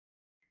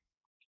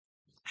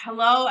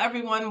Hello,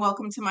 everyone.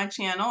 Welcome to my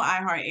channel,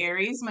 I Heart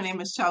Aries. My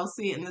name is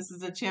Chelsea, and this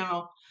is a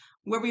channel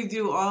where we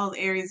do all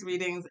Aries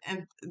readings.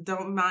 And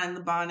don't mind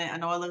the bonnet. I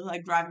know I look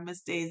like driving Miss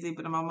Daisy,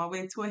 but I'm on my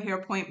way to a hair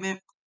appointment.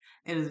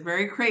 It is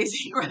very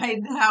crazy right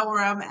now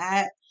where I'm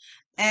at.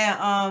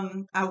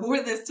 And I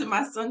wore this to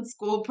my son's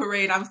school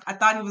parade. I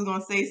thought he was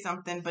gonna say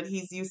something, but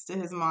he's used to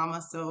his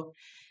mama, so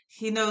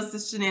he knows the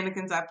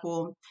shenanigans I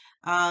pull.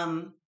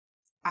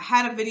 I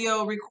had a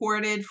video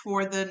recorded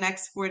for the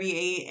next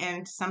 48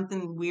 and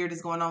something weird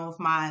is going on with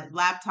my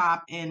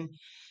laptop and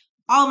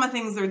all of my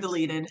things are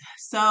deleted.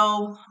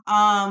 So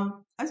I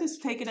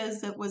just take it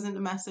as it wasn't a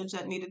message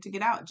that needed to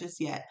get out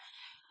just yet.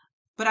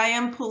 But I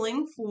am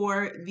pulling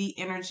for the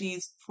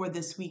energies for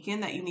this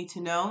weekend that you need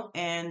to know.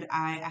 And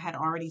I had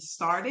already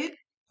started.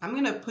 I'm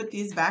going to put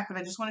these back, but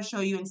I just want to show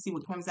you and see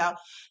what comes out.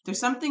 There's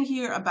something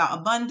here about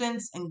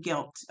abundance and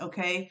guilt,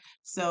 okay?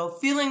 So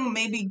feeling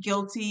maybe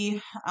guilty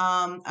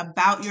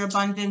about your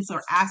abundance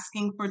or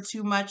asking for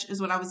too much is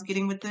what I was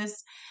getting with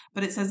this.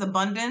 But it says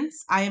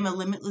abundance. I am a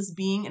limitless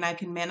being and I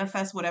can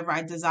manifest whatever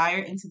I desire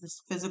into this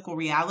physical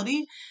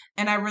reality.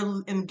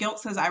 And guilt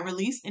says I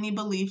release any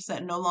beliefs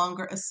that no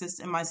longer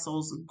assist in my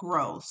soul's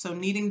growth. So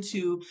needing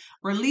to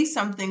release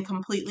something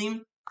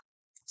completely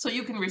so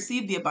you can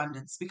receive the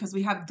abundance, because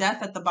we have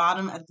death at the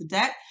bottom of the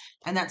deck,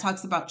 and that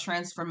talks about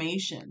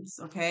transformations.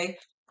 Okay,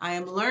 I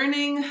am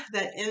learning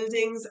that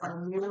endings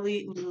are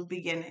merely new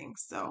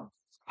beginnings. So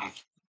let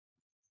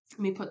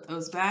me put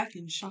those back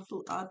and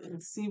shuffle up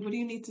and see, what do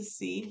you need to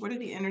see? What are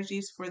the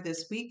energies for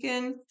this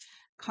weekend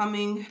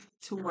coming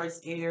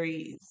towards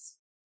Aries?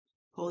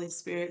 Holy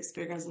Spirit,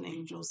 Spirit guides and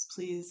angels,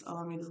 please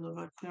allow me to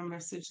deliver a clear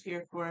message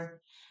here for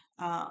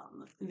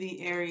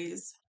the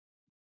Aries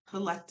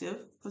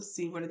collective. Let's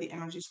see, what are the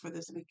energies for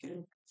this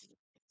weekend?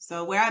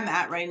 So where I'm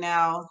at right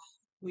now,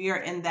 we are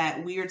in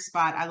that weird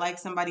spot. I like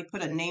somebody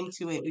put a name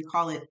to it. We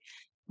call it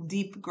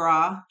Deep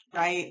Gras,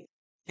 right?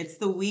 It's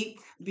the week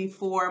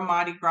before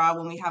Mardi Gras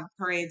when we have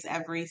parades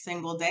every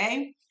single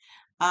day.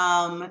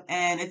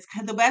 And it's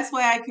the best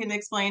way I can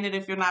explain it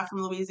if you're not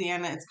from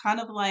Louisiana. It's kind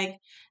of like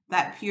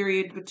that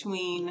period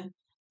between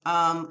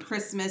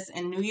Christmas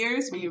and New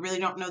Year's where you really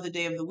don't know the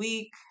day of the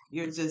week.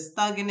 You're just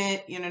thugging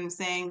it, you know what I'm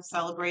saying?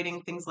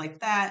 Celebrating things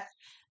like that.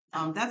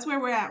 That's where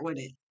we're at with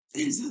it.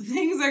 So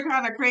things are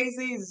kind of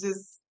crazy. It's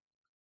just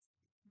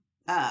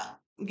uh,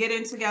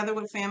 getting together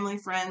with family,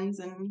 friends,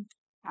 and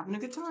having a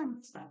good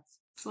time.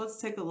 So let's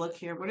take a look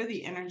here. What are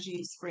the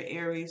energies for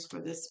Aries for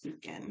this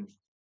weekend?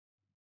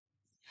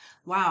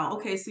 Wow.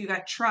 Okay. So you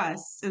got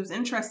trust. It was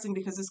interesting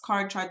because this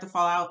card tried to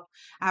fall out.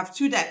 I have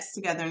two decks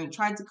together and it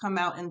tried to come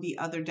out in the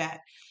other deck.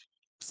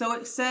 So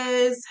it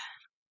says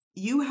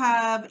you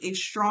have a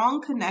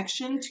strong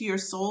connection to your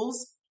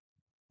soul's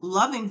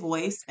loving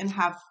voice and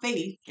have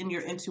faith in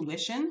your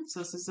intuition.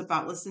 So this is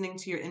about listening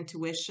to your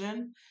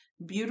intuition.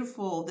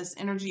 Beautiful. This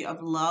energy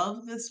of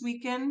love this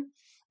weekend.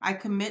 I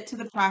commit to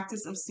the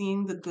practice of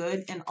seeing the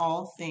good in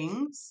all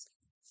things.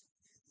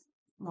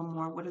 One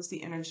more. What is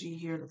the energy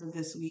here for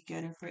this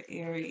weekend for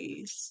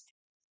Aries?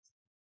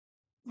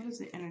 What is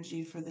the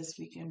energy for this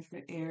weekend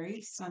for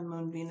Aries, Sun,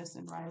 Moon, Venus,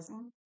 and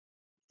Rising?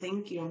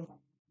 Thank you.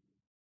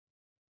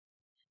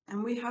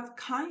 And we have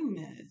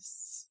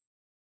kindness.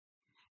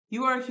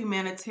 You are a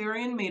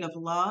humanitarian made of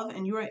love,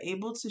 and you are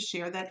able to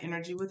share that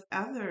energy with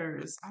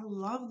others. I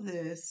love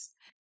this.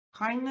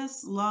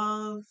 Kindness,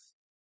 love,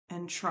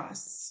 and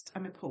trust.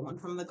 I'm going to pull one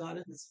from the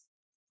Goddess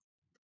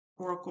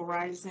Oracle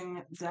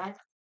Rising deck.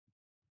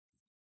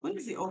 What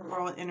is the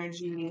overall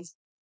energy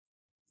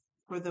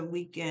for the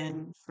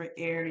weekend for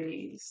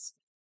Aries?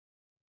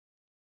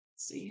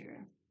 Let's see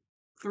here.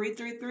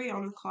 333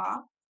 on the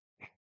clock.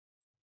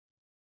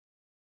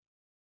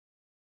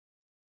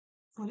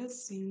 What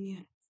is the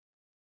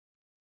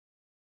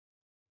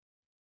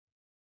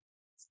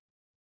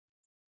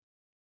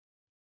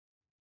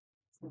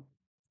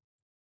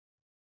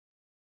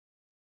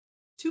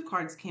two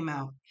cards came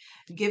out?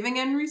 Giving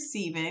and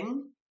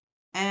receiving,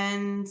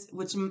 and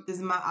which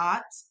is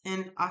Ma'at,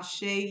 and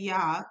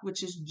Asheya,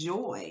 which is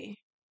joy.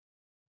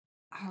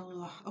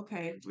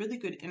 Okay, really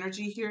good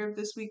energy here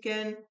this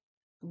weekend.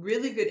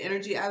 Really good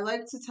energy. I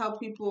like to tell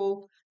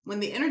people when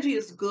the energy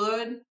is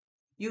good,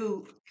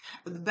 the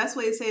best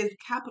way to say is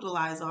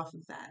capitalize off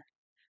of that.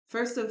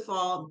 First of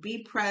all,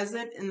 be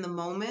present in the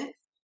moment.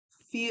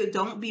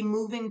 Don't be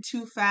moving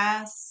too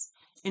fast.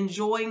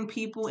 Enjoying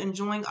people,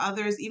 enjoying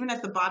others. Even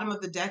at the bottom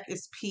of the deck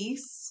is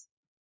peace.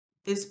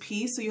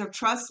 So you have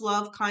trust,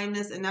 love,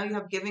 kindness, and now you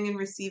have giving and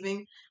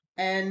receiving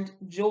and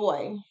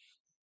joy.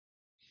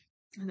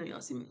 I know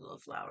y'all see my little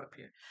flower up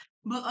here.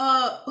 But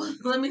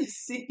let me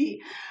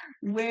see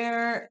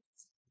where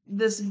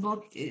this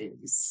book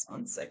is.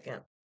 1 second.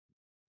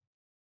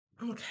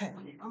 Okay,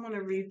 I'm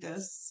gonna read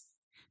this.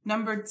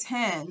 Number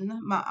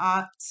 10,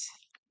 Ma'at.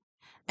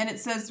 And it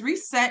says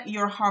reset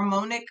your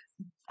harmonic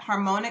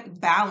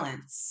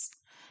balance.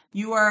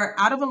 You are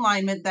out of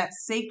alignment. That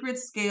sacred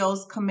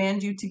scales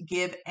command you to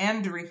give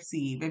and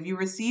receive. If you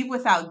receive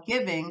without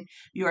giving,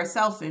 you are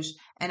selfish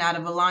and out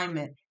of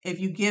alignment. If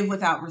you give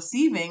without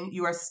receiving,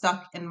 you are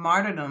stuck in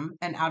martyrdom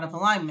and out of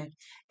alignment.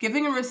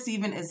 Giving and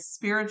receiving is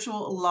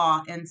spiritual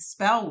law and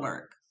spell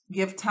work.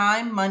 Give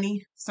time,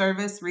 money,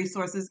 service,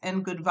 resources,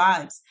 and good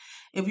vibes.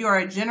 If you are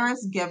a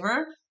generous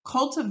giver,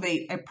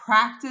 cultivate a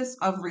practice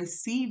of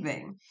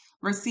receiving.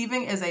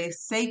 Receiving is a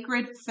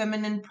sacred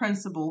feminine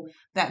principle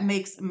that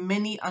makes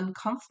many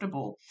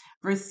uncomfortable.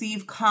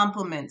 Receive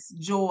compliments,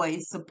 joy,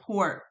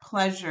 support,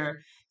 pleasure,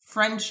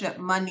 friendship,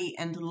 money,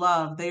 and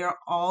love. They are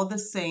all the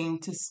same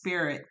to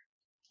spirit.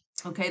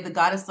 Okay, the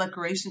goddess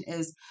declaration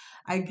is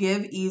I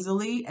give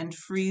easily and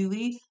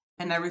freely,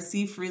 and I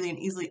receive freely and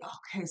easily.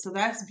 Okay, so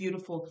that's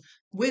beautiful.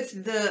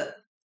 With the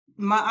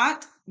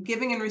Ma'at,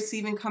 giving and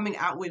receiving coming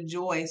out with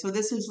joy. So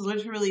this is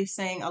literally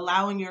saying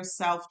allowing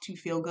yourself to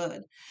feel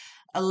good,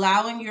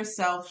 allowing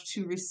yourself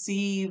to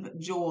receive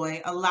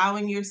joy,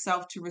 allowing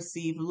yourself to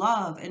receive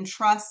love, and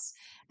trust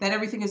that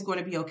everything is going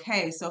to be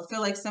okay. So I feel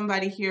like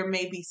somebody here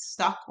may be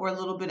stuck or a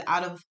little bit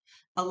out of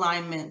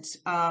alignment,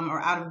 or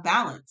out of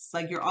balance.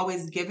 Like you're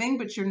always giving,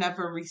 but you're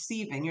never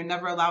receiving. You're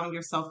never allowing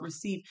yourself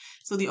receive.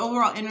 So the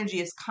overall energy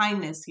is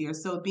kindness here.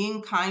 So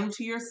being kind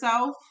to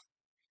yourself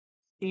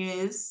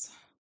is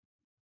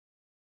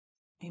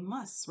a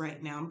must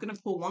right now. I'm going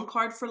to pull one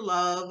card for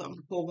love. I'm going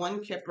to pull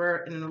one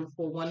Kipper, and then I'm going to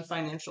pull one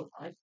financial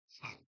card.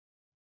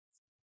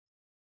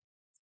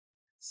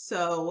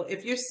 So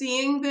if you're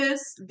seeing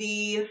this,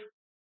 the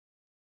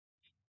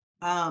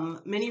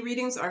mini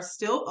readings are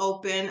still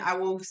open. I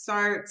will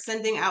start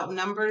sending out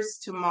numbers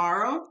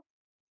tomorrow,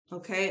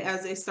 okay,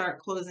 as they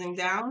start closing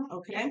down,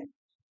 okay?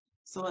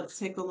 So let's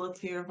take a look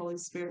here. Holy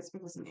Spirit,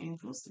 Spirits, and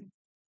Angels.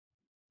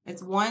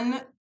 It's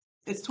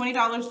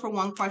 $20 for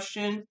one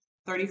question,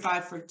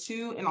 $35 for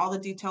two, and all the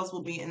details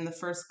will be in the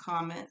first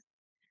comment.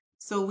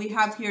 So we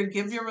have here,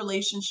 give your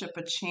relationship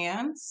a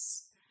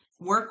chance.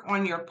 Work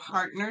on your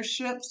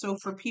partnership. So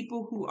for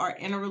people who are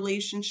in a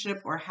relationship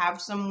or have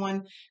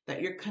someone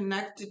that you're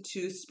connected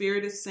to,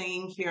 Spirit is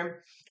saying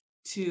here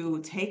to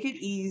take it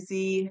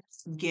easy,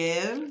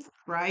 give,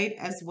 right,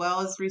 as well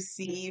as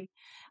receive.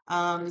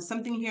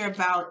 Something here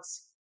about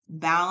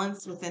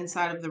balance within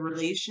inside of the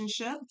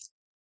relationship.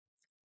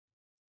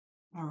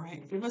 All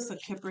right, give us a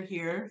Kipper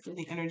here for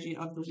the energy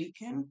of the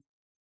weekend.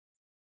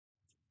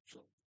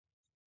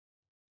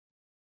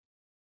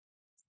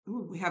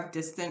 Ooh, we have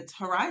distant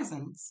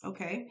horizons.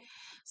 Okay.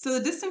 So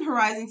the distant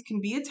horizons can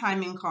be a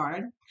timing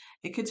card.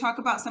 It could talk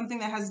about something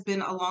that has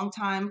been a long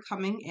time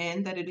coming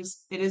in, that it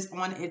is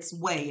on its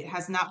way. It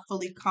has not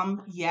fully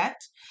come yet,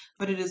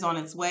 but it is on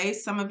its way.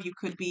 Some of you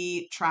could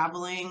be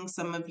traveling.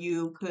 Some of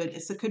you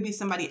it could be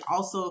somebody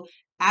also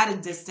at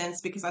a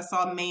distance, because I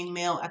saw main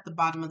male at the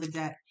bottom of the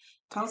deck.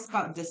 Tell us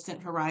about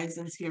distant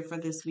horizons here for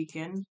this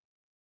weekend.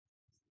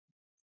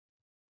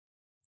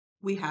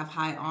 We have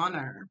high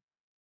honor.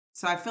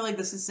 So I feel like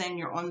this is saying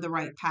you're on the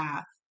right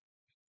path.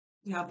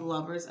 You have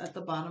Lovers at the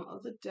bottom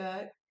of the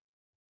deck.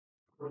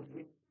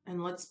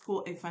 And let's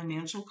pull a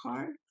financial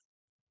card.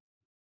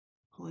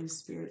 Holy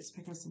Spirit,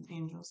 pick us some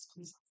angels,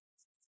 please.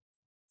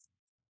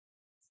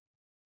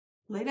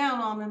 Lay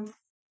down on them.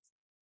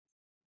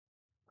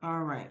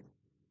 All right.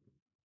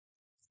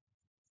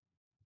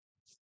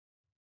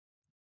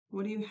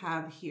 What do you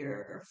have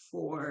here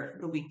for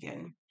the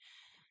weekend?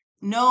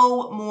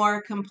 No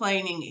more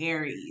complaining,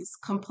 Aries.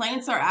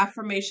 Complaints are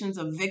affirmations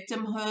of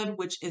victimhood,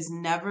 which is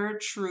never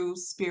true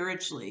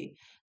spiritually.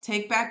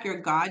 Take back your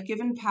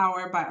God-given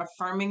power by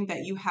affirming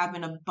that you have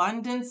an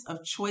abundance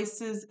of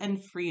choices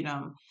and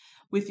freedom.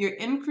 With your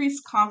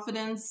increased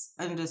confidence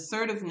and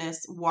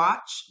assertiveness,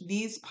 watch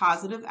these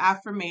positive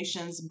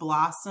affirmations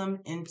blossom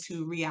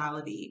into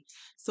reality.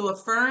 So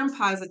affirm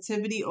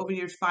positivity over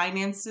your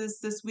finances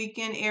this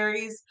weekend,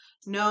 Aries.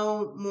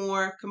 No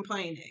more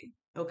complaining.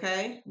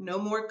 Okay? No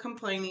more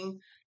complaining,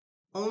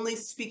 only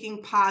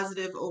speaking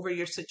positive over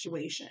your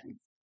situation.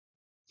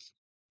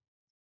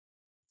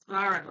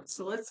 All right,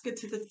 so let's get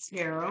to the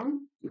tarot.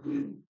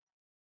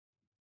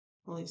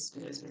 Holy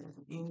Spirit,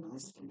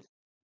 angels.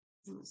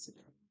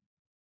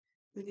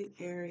 For the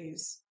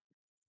Aries.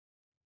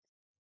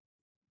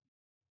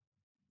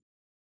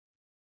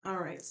 All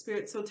right,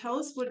 Spirit. So tell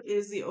us, what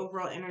is the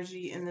overall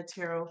energy in the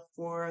tarot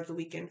for the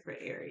weekend for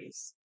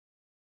Aries?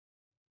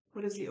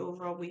 What is the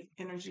overall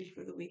energy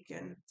for the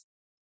weekend?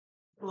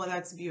 Well,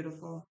 that's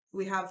beautiful.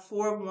 We have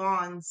 4 of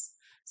Wands.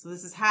 So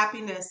this is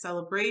happiness,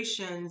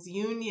 celebrations,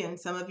 union.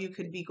 Some of you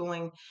could be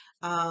going,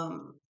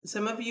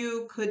 some of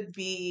you could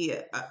be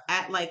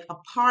at like a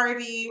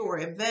party or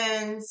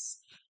events.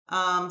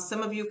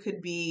 Some of you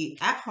could be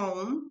at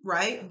home,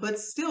 right? But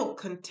still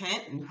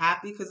content and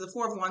happy, because the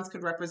 4 of Wands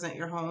could represent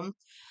your home.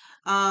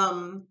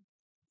 I'm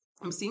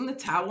seeing the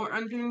Tower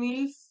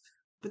underneath.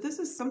 But this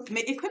is something,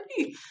 it could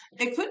be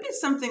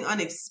something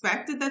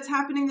unexpected that's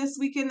happening this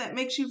weekend that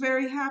makes you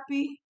very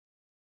happy.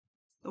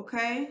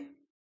 Okay.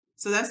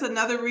 So that's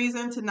another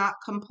reason to not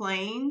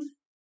complain,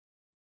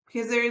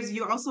 because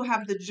you also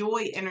have the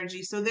joy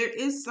energy. So there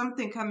is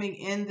something coming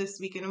in this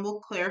weekend, and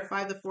we'll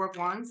clarify the 4 of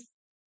Wands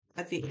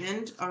at the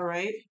end. All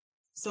right.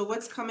 So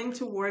what's coming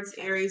towards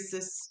Aries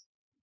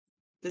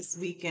this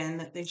weekend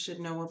that they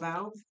should know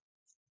about?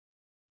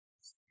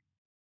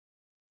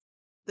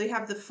 They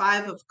have the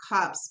Five of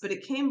Cups, but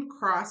it came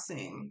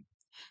crossing.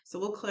 So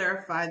we'll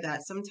clarify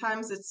that.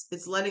 Sometimes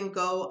it's letting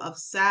go of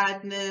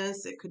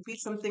sadness. It could be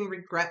something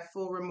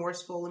regretful,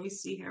 remorseful. Let me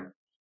see here.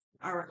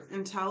 All right.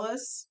 And tell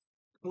us,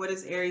 what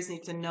does Aries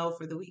need to know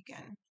for the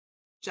weekend?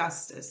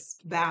 Justice,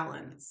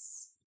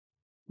 balance,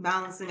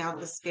 balancing out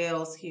the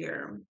scales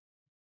here.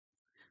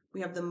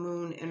 We have the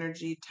moon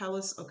energy. Tell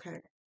us, okay.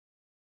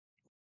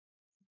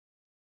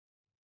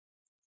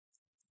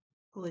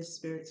 Holy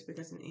Spirit,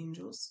 speakers and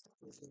angels,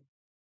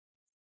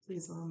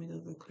 please allow me to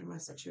have a clear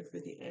message here for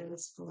the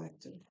Aries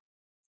collective.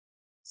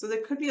 So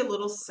there could be a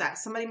little sad.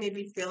 Somebody may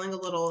be feeling a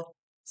little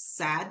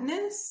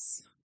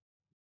sadness,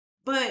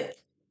 but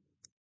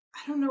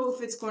I don't know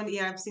if it's going to.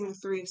 Yeah, I'm seeing the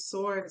Three of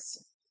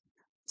Swords.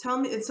 Tell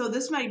me, and so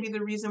this might be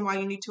the reason why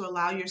you need to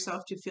allow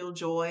yourself to feel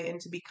joy and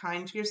to be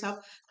kind to yourself.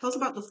 Tell us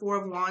about the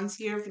Four of Wands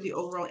here for the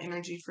overall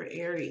energy for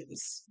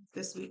Aries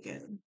this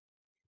weekend.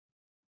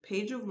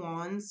 Page of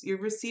Wands,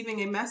 you're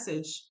receiving a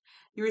message.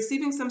 You're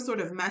receiving some sort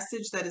of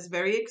message that is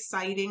very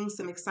exciting,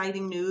 some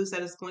exciting news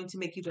that is going to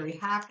make you very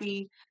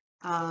happy.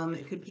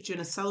 It could put you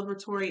in a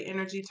celebratory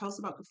energy. Tell us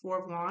about the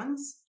Four of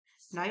Wands.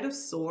 Knight of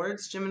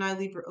Swords, Gemini,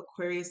 Libra,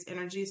 Aquarius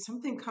energy,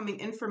 something coming,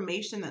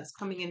 information that's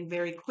coming in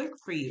very quick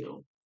for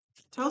you.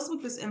 Tell us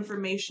what this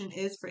information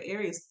is for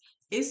Aries.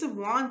 Ace of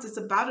Wands, it's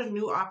about a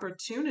new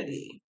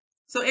opportunity.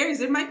 So Aries,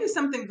 there might be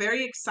something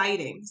very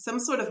exciting, some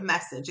sort of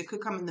message. It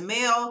could come in the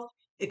mail.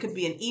 It could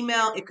be an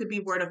email. It could be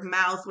word of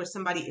mouth where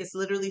somebody is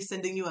literally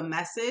sending you a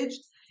message.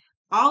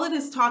 All it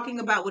is talking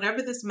about,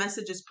 whatever this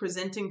message is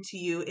presenting to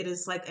you, it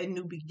is like a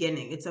new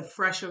beginning. It's a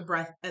fresh of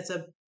breath. It's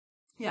a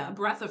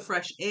breath of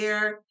fresh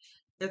air.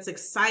 It's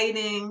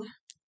exciting.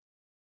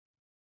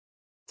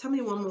 Tell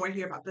me one more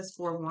here about this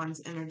Four of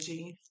Wands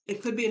energy.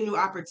 It could be a new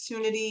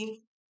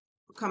opportunity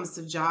when it comes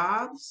to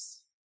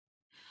jobs.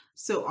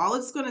 So all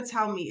it's going to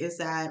tell me is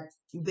that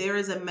there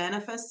is a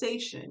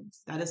manifestation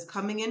that is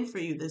coming in for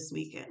you this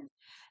weekend.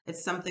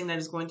 It's something that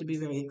is going to be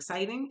very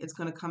exciting. It's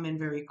going to come in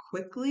very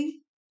quickly,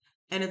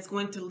 and it's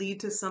going to lead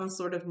to some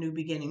sort of new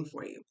beginning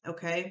for you.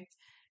 Okay.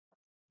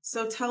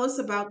 So tell us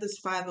about this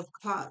Five of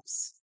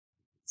Cups,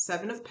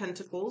 Seven of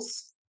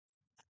Pentacles,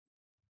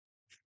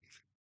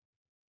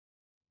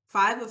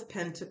 Five of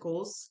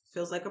Pentacles,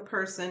 feels like a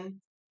person.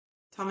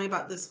 Tell me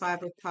about this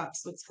Five of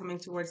Cups. What's coming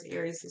towards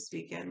Aries this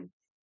weekend?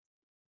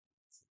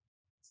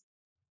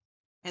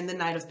 And the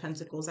Knight of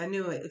Pentacles. I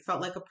knew it. It felt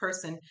like a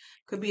person.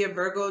 Could be a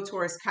Virgo,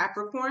 Taurus,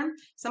 Capricorn.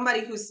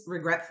 Somebody who's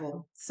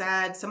regretful,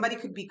 sad. Somebody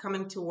could be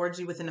coming towards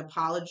you with an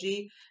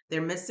apology. They're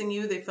missing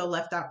you. They feel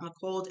left out in the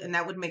cold. And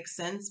that would make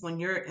sense when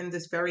you're in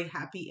this very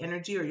happy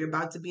energy, or you're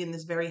about to be in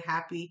this very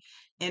happy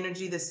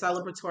energy, this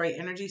celebratory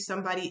energy.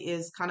 Somebody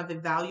is kind of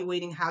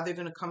evaluating how they're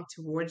going to come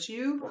towards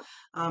you.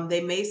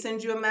 They may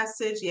send you a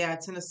message. Yeah,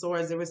 Ten of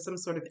Swords. There was some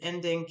sort of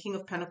ending. King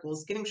of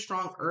Pentacles, getting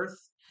strong earth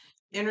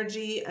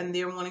energy, and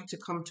they're wanting to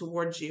come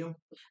towards you.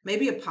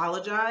 Maybe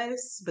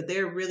apologize, but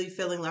they're really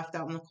feeling left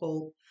out in the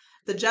cold.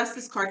 The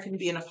Justice card can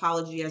be an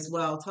apology as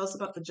well. Tell us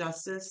about the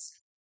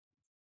Justice.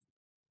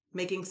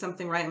 Making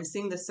something right. I'm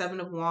seeing the Seven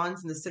of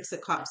Wands and the Six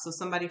of Cups. So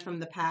somebody from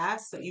the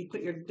past that you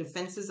put your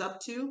defenses up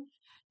to.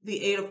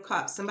 The Eight of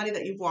Cups, somebody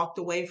that you've walked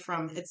away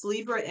from. It's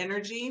Libra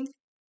energy.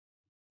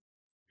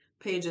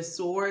 Page of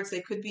Swords.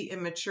 They could be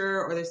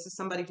immature, or there's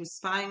somebody who's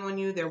spying on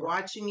you. They're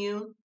watching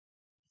you,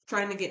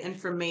 trying to get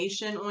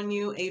information on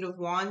you. Eight of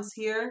Wands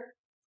here.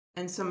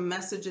 And some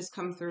messages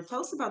come through. Tell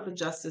us about the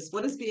Justice.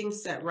 What is being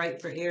set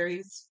right for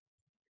Aries?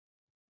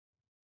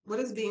 What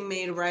is being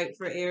made right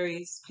for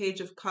Aries?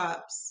 Page of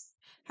Cups.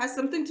 Has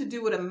something to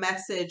do with a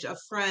message, a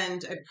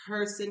friend, a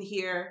person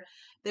here.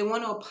 They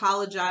want to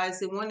apologize.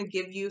 They want to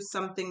give you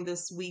something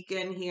this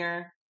weekend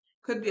here.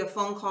 Could be a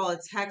phone call, a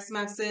text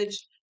message.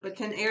 But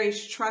can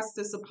Aries trust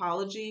this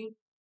apology?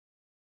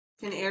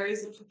 Can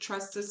Aries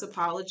trust this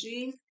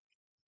apology?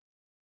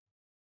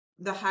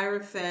 The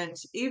Hierophant,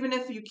 even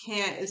if you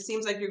can't, it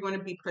seems like you're going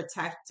to be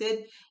protected.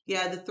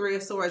 Yeah, the Three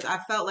of Swords. I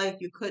felt like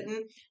you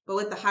couldn't, but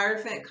with the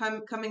Hierophant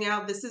coming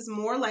out, this is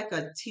more like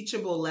a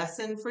teachable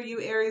lesson for you,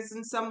 Aries,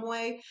 in some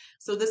way.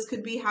 So this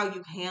could be how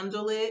you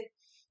handle it,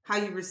 how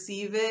you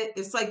receive it.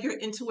 It's like your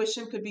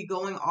intuition could be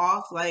going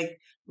off like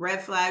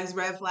red flags,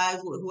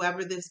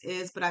 whoever this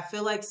is. But I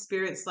feel like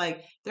Spirit's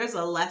like, there's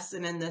a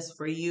lesson in this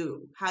for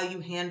you, how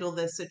you handle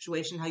this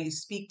situation, how you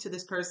speak to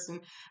this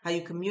person, how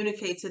you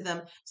communicate to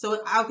them.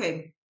 So,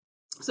 okay.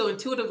 So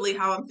intuitively,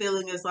 how I'm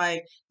feeling is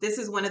like, this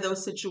is one of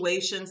those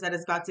situations that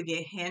is about to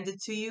get handed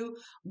to you,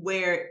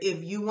 where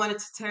if you wanted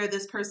to tear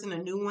this person a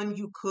new one,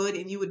 you could,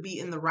 and you would be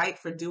in the right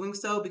for doing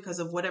so because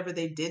of whatever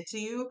they did to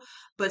you.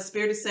 But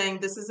Spirit is saying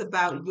this is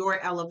about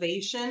your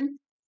elevation.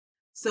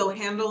 So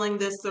handling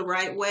this the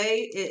right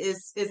way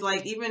is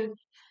like,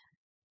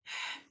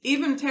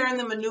 even tearing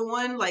them a new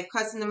one, like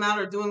cussing them out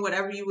or doing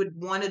whatever you would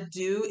want to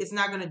do, it's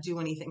not going to do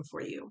anything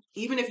for you.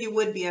 Even if you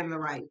would be in the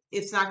right,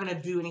 it's not going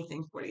to do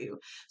anything for you.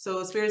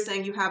 So Spirit is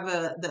saying you have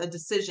a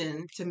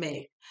decision to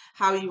make,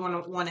 how you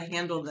want to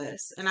handle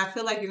this. And I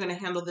feel like you're going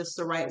to handle this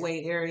the right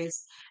way,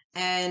 Aries.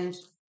 And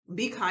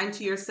be kind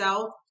to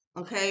yourself.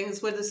 Okay,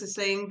 that's what this is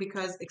saying,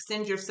 because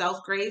extend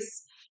yourself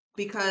grace,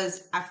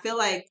 because I feel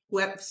like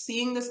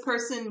seeing this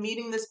person,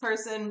 meeting this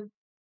person,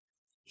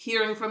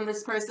 hearing from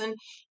this person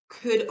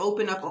could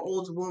open up an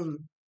old wound,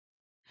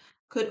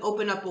 could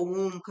open up a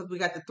wound, because we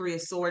got the Three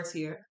of Swords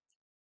here,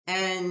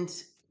 and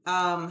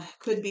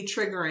could be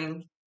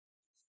triggering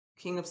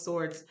King of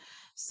Swords.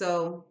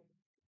 So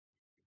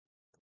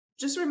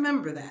just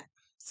remember that.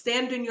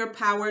 Stand in your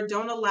power.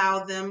 Don't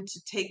allow them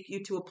to take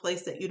you to a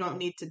place that you don't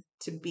need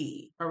to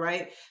be. All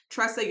right.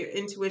 Trust that your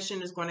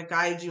intuition is going to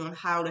guide you on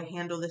how to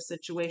handle this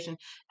situation.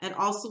 And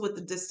also with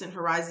the distant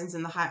horizons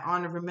and the high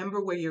honor,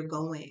 remember where you're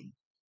going.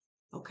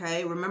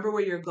 Okay. Remember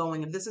where you're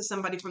going. If this is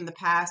somebody from the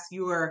past,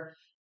 you are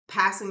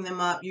passing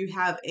them up. You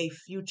have a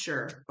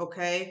future.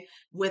 Okay.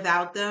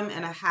 Without them,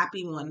 and a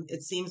happy one,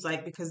 it seems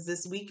like, because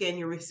this weekend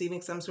you're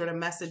receiving some sort of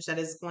message that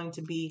is going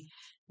to be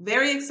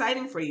very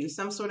exciting for you,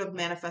 some sort of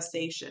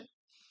manifestation.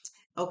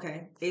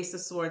 Okay, Ace of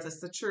Swords,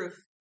 that's the truth.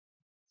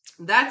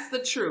 That's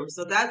the truth.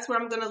 So that's where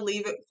I'm going to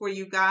leave it for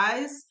you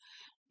guys.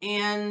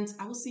 And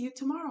I will see you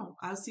tomorrow.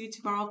 I'll see you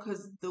tomorrow,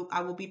 because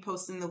I will be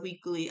posting the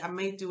weekly. I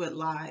may do it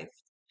live.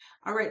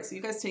 All right, so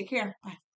you guys take care. Bye.